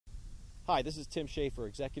Hi, this is Tim Schaefer,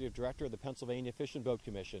 Executive Director of the Pennsylvania Fish and Boat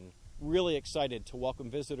Commission. Really excited to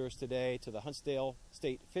welcome visitors today to the Huntsdale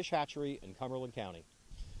State Fish Hatchery in Cumberland County.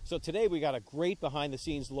 So today we got a great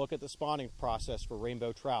behind-the-scenes look at the spawning process for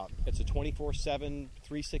rainbow trout. It's a 24/7,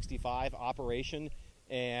 365 operation,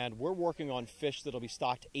 and we're working on fish that'll be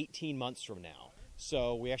stocked 18 months from now.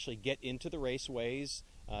 So we actually get into the raceways,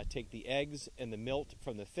 take the eggs and the milt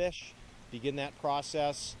from the fish, begin that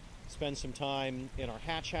process, spend some time in our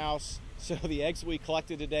hatch house. So the eggs we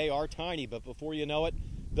collected today are tiny, but before you know it,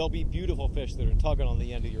 they'll be beautiful fish that are tugging on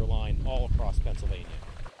the end of your line all across Pennsylvania.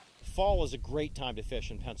 Fall is a great time to fish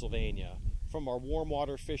in Pennsylvania. From our warm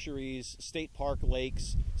water fisheries, state park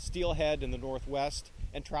lakes, steelhead in the northwest,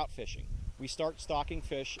 and trout fishing. We start stocking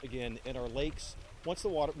fish again in our lakes. Once the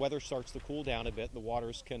weather starts to cool down a bit, the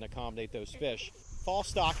waters can accommodate those fish. Fall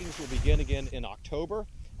stockings will begin again in October.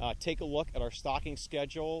 Take a look at our stocking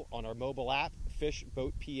schedule on our mobile app,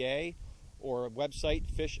 FishBoatPA, or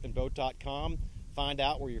website, fishandboat.com. Find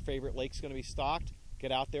out where your favorite lake's going to be stocked.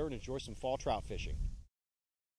 Get out there and enjoy some fall trout fishing.